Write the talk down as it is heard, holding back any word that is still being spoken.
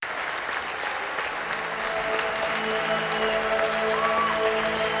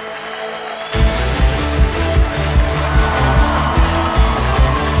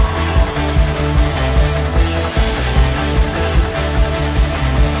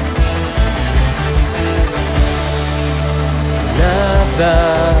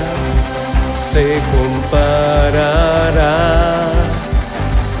Nada se comparará,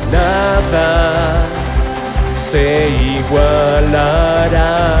 nada se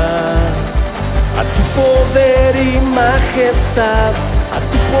igualará a tu poder y majestad, a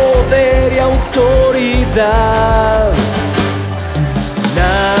tu poder y autoridad.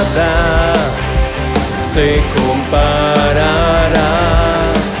 Nada se comparará,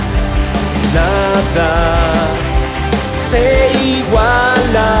 nada se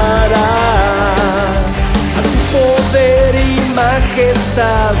igualará a tu poder y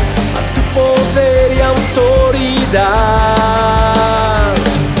majestad, a tu poder y autoridad.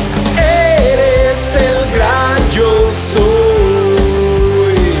 Eres el gran yo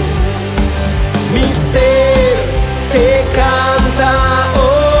soy, mi ser te canta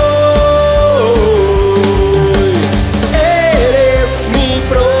hoy. Eres mi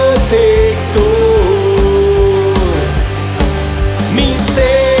protector, mi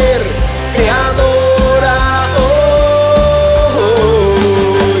ser te adora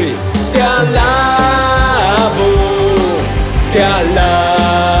hoy. Te alabo, te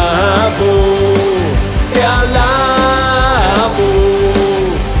alabo, te alabo,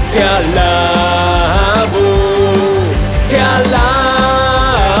 te alabo, te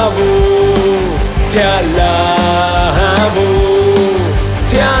alabo, te alabo,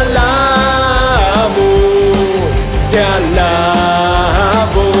 te alabo, te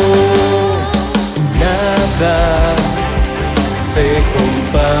alabo. Nada se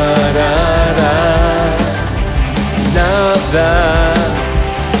comparará, nada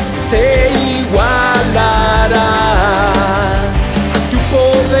se igualará a tu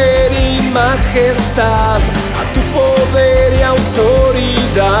poder y majestad, a tu poder y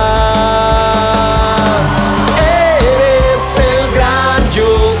autoridad. Eres el gran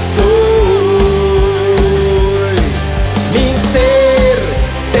yo soy, mi ser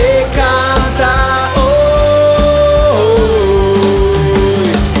te canta hoy.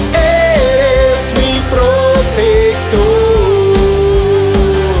 Eres mi protector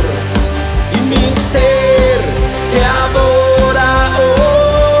y mi ser te adora hoy.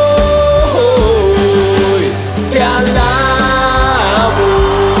 Te alabo,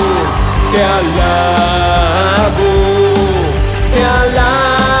 te alabo, te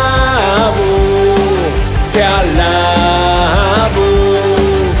alabo, te alabo,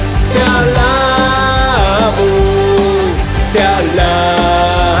 te alabo, te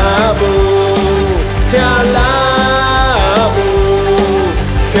alabo, te alabo,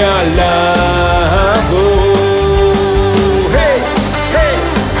 te alabo. Hey, hey,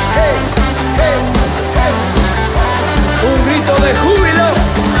 hey, hey, hey. Un grito de júbilo.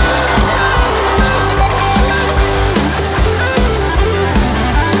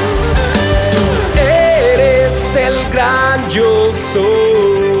 Tú eres el gran yo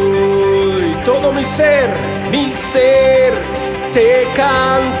soy. Todo mi ser te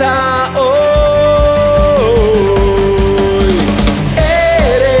canta hoy.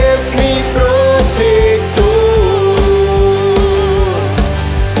 Eres mi protector,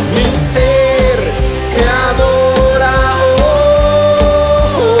 mi ser te adora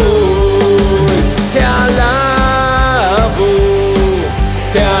hoy. Te alabo,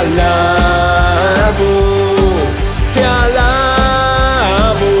 te alabo.